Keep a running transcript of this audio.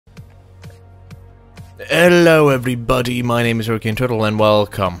Hello everybody, my name is Hurricane Turtle and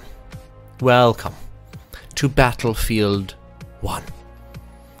welcome to Battlefield 1.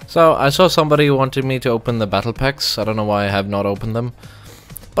 So, I saw somebody wanted me to open the battle packs. I don't know why I have not opened them,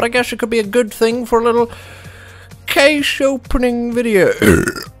 but I guess it could be a good thing for a little case opening video.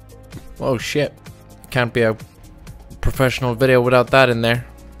 Oh shit, can't be a professional video without that in there,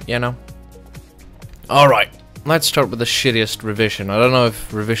 you know. Alright, let's start with the shittiest revision. I don't know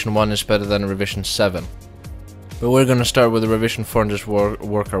if revision 1 is better than revision 7. But we're gonna start with the revision 4 and just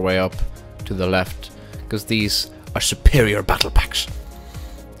work our way up to the left, because these are superior battle packs.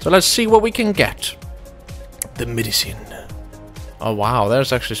 So let's see what we can get. The medicine. Oh wow,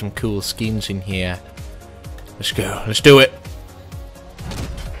 there's actually some cool skins in here. Let's go, let's do it.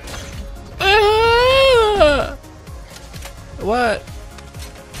 Ah! What?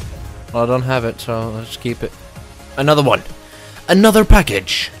 Well, I don't have it, so let's keep it. Another one. Another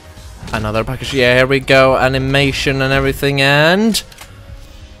package. Another package. Yeah, here we go. Animation and everything, and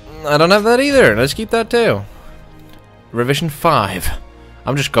I don't have that either. Let's keep that too. Revision 5.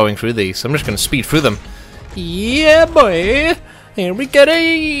 I'm just going through these. I'm just gonna speed through them. Yeah, boy. Here we go.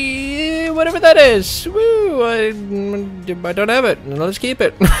 Whatever that is. Woo! I don't have it. Let's keep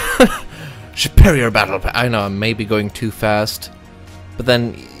it. Superior battle pack. I know I'm maybe going too fast, but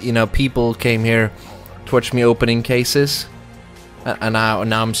then you know people came here to watch me opening cases. And now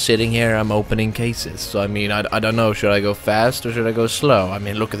I'm sitting here, I'm opening cases. So I mean, I don't know, should I go fast or should I go slow? I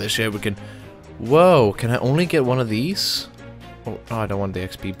mean, look at this here, we can... Whoa, can I only get one of these? Oh, I don't want the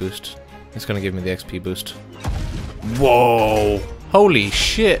XP boost. It's gonna give me the XP boost. Whoa! Holy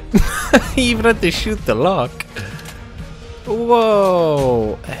shit! He even had to shoot the lock.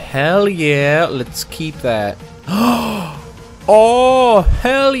 Whoa! Hell yeah, let's keep that. Oh,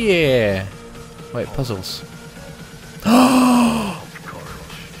 hell yeah! Wait, puzzles.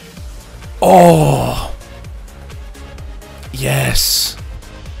 Oh! Yes!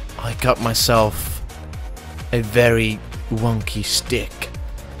 I got myself a very wonky stick.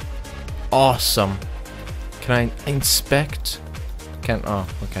 Awesome. Can I inspect? Can oh,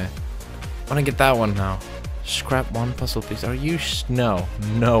 okay. I wanna get that one now. Scrap one puzzle piece. Are you no?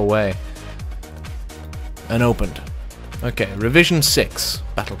 No way. Unopened. Okay, revision 6.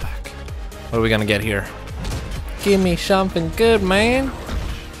 Battle pack. What are we gonna get here? Give me something good, man.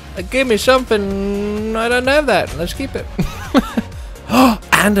 Give me something. I don't have that. Let's keep it.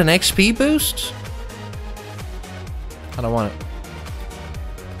 And an XP boost? I don't want it.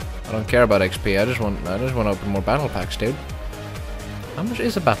 I don't care about XP. I just want to open more battle packs, dude. How much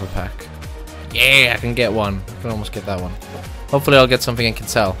is a battle pack? Yeah, I can get one. I can almost get that one. Hopefully I'll get something I can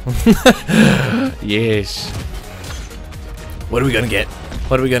sell. Yes. What are we gonna get?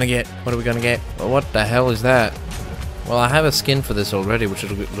 What are we gonna get? What are we gonna get? What the hell is that? Well, I have a skin for this already, which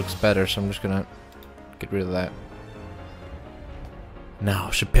looks better, so I'm just gonna get rid of that.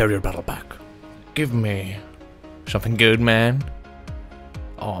 Now, superior battle pack. Give me something good, man.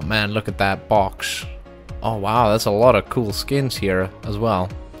 Oh man, look at that box. Oh wow, that's a lot of cool skins here as well.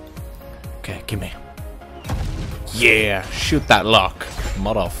 Okay, give me. Yeah, shoot that lock,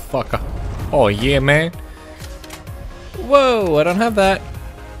 motherfucker. Oh yeah, man. Whoa, I don't have that.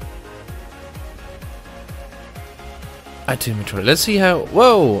 Add to inventory. Let's see how...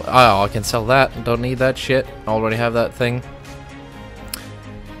 Whoa! Oh, I can sell that. Don't need that shit. I already have that thing.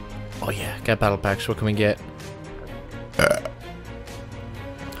 Oh yeah, get battle packs. What can we get?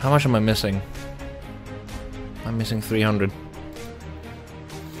 How much am I missing? I'm missing 300.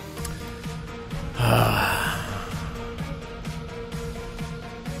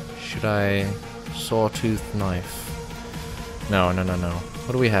 Should I... Sawtooth knife? No, no, no, no.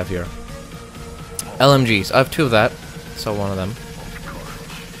 What do we have here? LMGs. I have 2 of that. So one of them.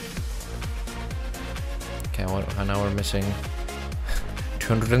 Okay, now we're missing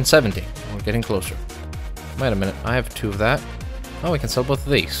 270. We're getting closer. Wait a minute, I have 2 of that. Oh, we can sell both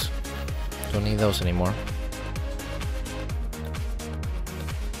of these. Don't need those anymore.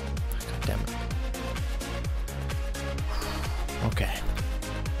 God damn it. Okay.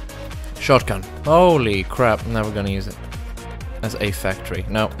 Shotgun. Holy crap, I'm never gonna use it. As a factory.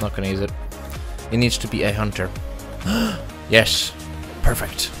 No, not gonna use it. It needs to be a hunter. Yes,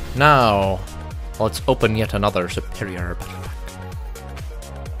 perfect. Now, let's open yet another superior battle pack.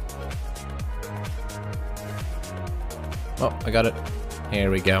 Oh, I got it.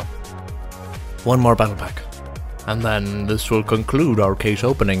 Here we go. One more battle pack. And then this will conclude our case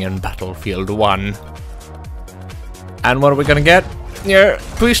opening in Battlefield 1. And what are we gonna get? Yeah,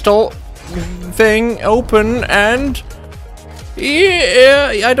 pistol thing open and...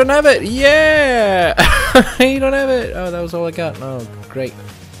 Yeah, I don't have it. Yeah, you don't have it. Oh, that was all I got. Oh, great.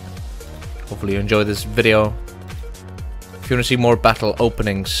 Hopefully you enjoy this video. If you want to see more battle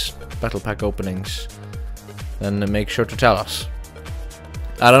pack openings, then make sure to tell us.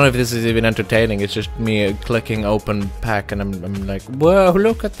 I don't know if this is even entertaining. It's just me clicking open pack and I'm like, whoa,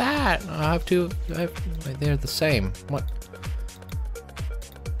 look at that. They're the same. What?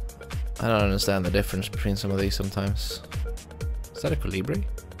 I don't understand the difference between some of these sometimes. Is that a Colibri?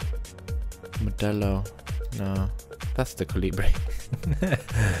 Modello. No, that's the Colibri.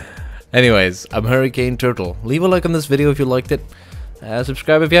 Anyways, I'm Hurricane Turtle. Leave a like on this video if you liked it.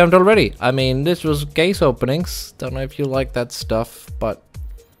 Subscribe if you haven't already. I mean, this was case openings. Don't know if you like that stuff, but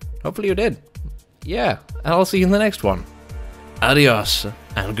hopefully you did. Yeah, and I'll see you in the next one. Adios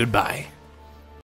and goodbye.